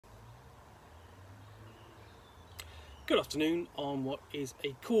Good afternoon on what is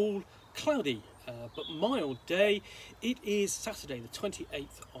a cool, cloudy but mild day. It is Saturday the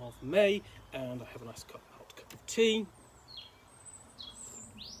 28th of May and I have a nice hot cup of tea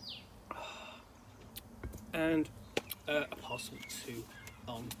and a parcel to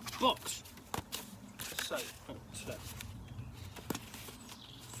unbox. So let's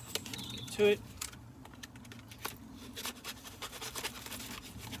get to it.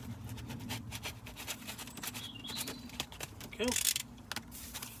 Okay.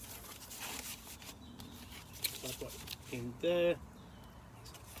 So I've got in there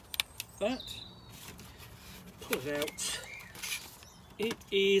that. Pull it out. It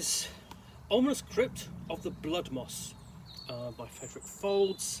is Ominous Crypt of the Blood Moss by Frederick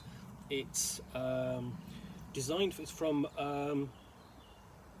Folds. It's designed. It's from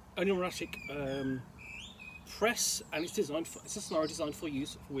Oniratic Press, and it's designed for. It's a scenario designed for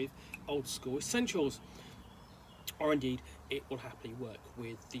use with old school essentials, or indeed, it will happily work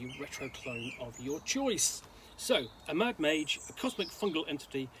with the retro clone of your choice. So, a mad mage, a cosmic fungal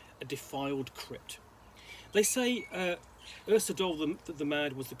entity, a defiled crypt. They say Ursadol the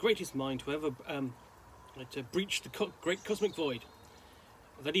Mad was the greatest mind to ever breach the great cosmic void.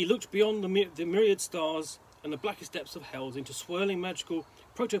 That he looked beyond the myriad stars and the blackest depths of hell into swirling magical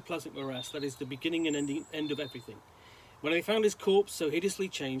protoplasmic morass that is the beginning and end of everything. When they found his corpse so hideously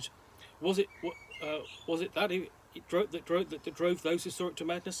changed, was it that drove those who saw it to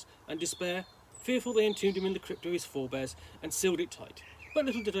madness and despair? Fearful, they entombed him in the crypt of his forebears and sealed it tight. But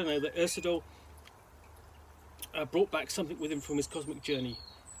little did I know that Ursadol brought back something with him from his cosmic journey,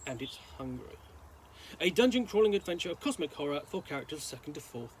 and it's hungry. A dungeon-crawling adventure of cosmic horror for characters 2nd to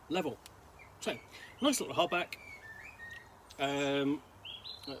 4th level. So, nice little hardback. Kind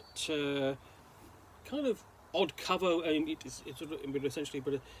of odd cover. I mean, it's essentially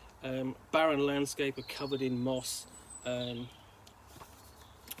but a barren landscape covered in moss. But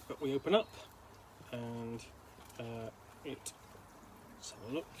we open up, and let's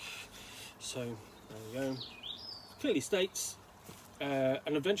have a look. So there we go. Clearly states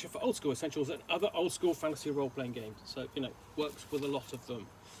an adventure for old school essentials and other old school fantasy role-playing games. So, you know, works with a lot of them.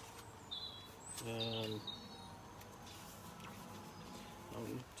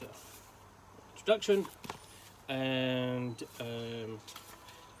 Introduction, and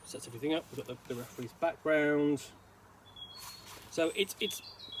sets everything up. We've got the referee's background. So it's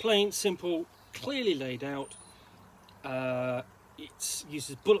plain, simple, clearly laid out. It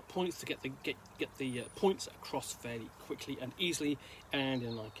uses bullet points to get the points across fairly quickly and easily, and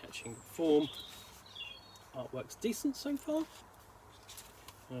in an eye-catching form. Artwork's decent so far.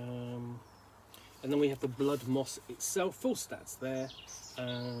 And then we have the Blood Moss itself, full stats there.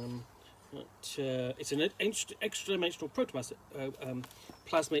 It's an extra-dimensional plasmic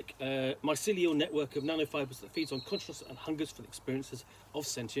mycelial network of nanofibers that feeds on consciousness and hungers for the experiences of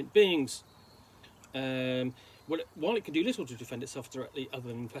sentient beings. While it can do little to defend itself directly, other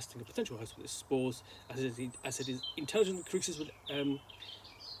than infesting a potential host with its spores, as its intelligence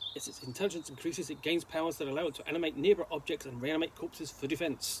increases, it gains powers that allow it to animate nearby objects and reanimate corpses for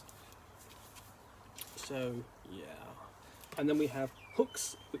defense. So, yeah. And then we have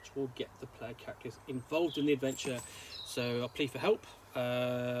hooks, which will get the player characters involved in the adventure. So, a plea for help,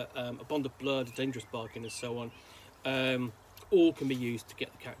 a bond of blood, a dangerous bargain, and so on. All can be used to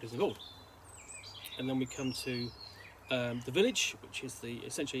get the characters involved. And then we come to the village, which is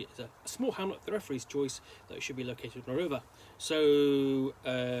essentially a small hamlet of the referee's choice that should be located on a river. So,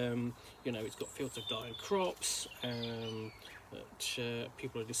 you know, it's got fields of dying crops,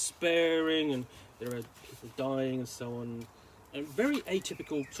 people are despairing, and there are people dying and so on. And very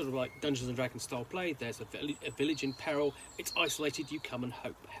atypical sort of like Dungeons and Dragons style play. There's a village in peril. It's isolated. You come and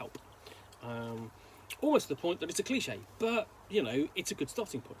help. Almost to the point that it's a cliche, but you know, it's a good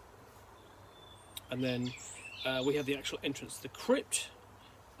starting point. And then we have the actual entrance to the crypt.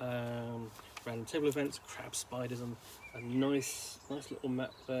 Random table events, crab spiders, and a nice little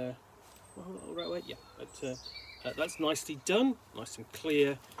map there. Oh, right way, yeah. But that's nicely done, nice and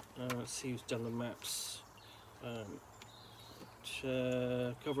clear. Let's see who's done the maps.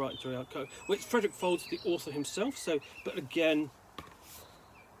 Cover art and throughout. Well, it's Frederick Folds, the author himself. So, but again,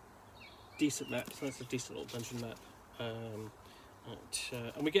 decent map. So that's a decent little dungeon map. And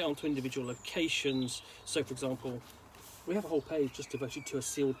we get onto individual locations. So, for example, we have a whole page just devoted to a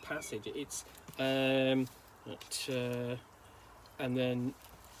sealed passage. It's and then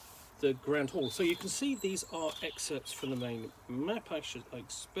the Grand Hall. So you can see these are excerpts from the main map, I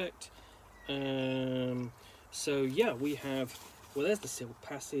expect. So yeah, we have, well, there's the sealed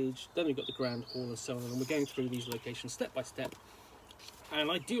passage, then we've got the Grand Hall and so on, and we're going through these locations step by step. And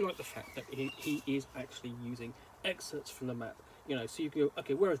I do like the fact that he is actually using excerpts from the map. You know, so you can go,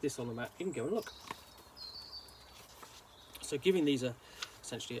 okay, where is this on the map? You can go and look. So giving these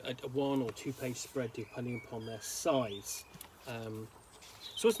essentially a 1 or 2 page spread depending upon their size.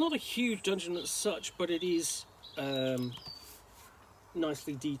 So it's not a huge dungeon as such, but it is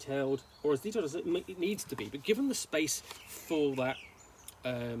nicely detailed, or as detailed as it needs to be. But given the space for that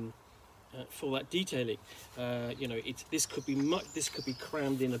detailing, you know, this could be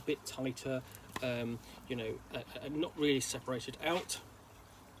crammed in a bit tighter. You know, not really separated out.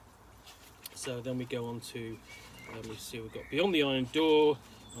 So then we go on to, we see we've got Beyond the Iron Door,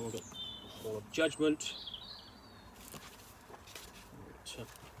 and we've got Hall of Judgment,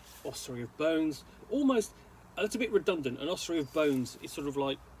 Ossuary of Bones. Almost a little bit redundant. An Ossuary of Bones is sort of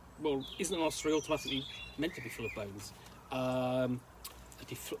like, well, isn't an ossuary automatically meant to be full of bones?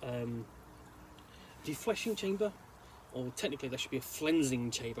 Defleshing chamber, or technically there should be a flensing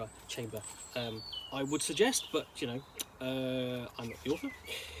chamber. I would suggest, but you know, I'm not the author.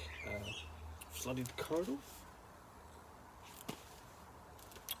 Flooded corridor.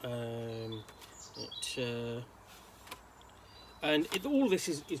 And all this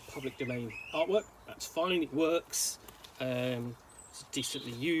is public domain artwork. That's fine. It works. It's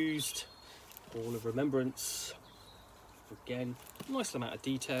decently used. Hall of Remembrance. Again, nice amount of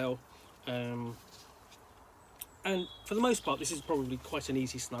detail. And for the most part, this is probably quite an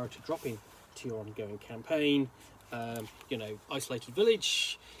easy scenario to drop in to your ongoing campaign. You know, isolated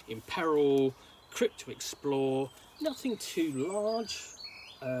village, in peril, crypt to explore. Nothing too large,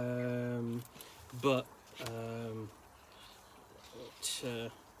 but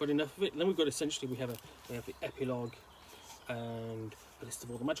enough of it. And then we've got essentially we have the epilogue and a list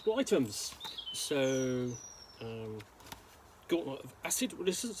of all the magical items. So gauntlet of acid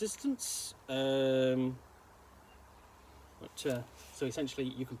resistance. So essentially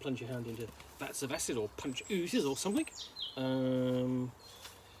you can plunge your hand into vats of acid or punch oozes or something.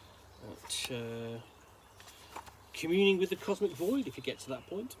 Communing with the cosmic void if you get to that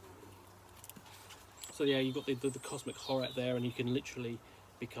point. So yeah, you've got the cosmic horror out there, and you can literally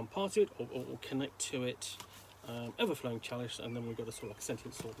become part of it or connect to it. Overflowing chalice, and then we've got a sort of like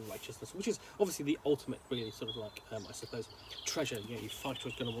sentient sword of righteousness, which is obviously the ultimate, really sort of like I suppose treasure. You know, your fighter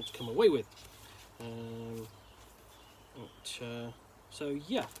is going to want to come away with. So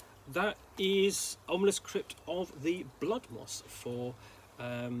yeah, that is Ominous Crypt of the Blood Moss for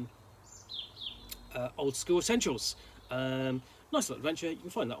Old School Essentials. Nice little adventure. You can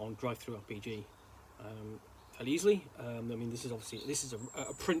find that on Drive-Thru-RPG fairly easily. I mean, this is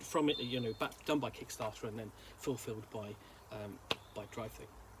a print from it, you know, done by Kickstarter and then fulfilled by Drive-Thru.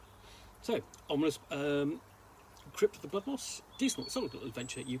 So Ominous Crypt of the Blood Moss, decent, solid little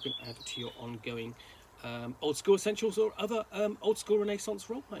adventure you can add to your ongoing Old School Essentials or other Old School Renaissance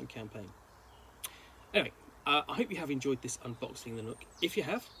role-playing campaign. Anyway, I hope you have enjoyed this unboxing of the Nook. If you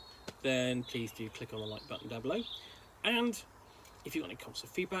have, then please do click on the like button down below. And if you've got any comments or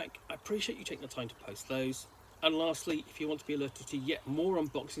feedback, I appreciate you taking the time to post those. And lastly, if you want to be alerted to yet more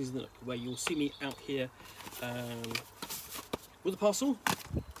unboxings of the Nook, where you'll see me out here with a parcel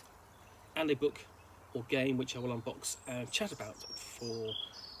and a book or game which I will unbox and chat about for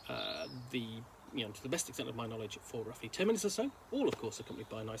to the best extent of my knowledge for roughly 10 minutes or so, all of course accompanied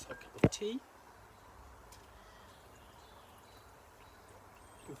by a nice hot cup of tea.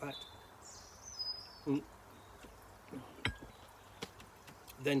 In fact,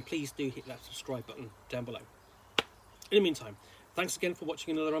 then please do hit that subscribe button down below. In the meantime, thanks again for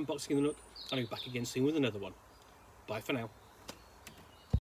watching another unboxing of the Nook. I'll be back again soon with another one. Bye for now.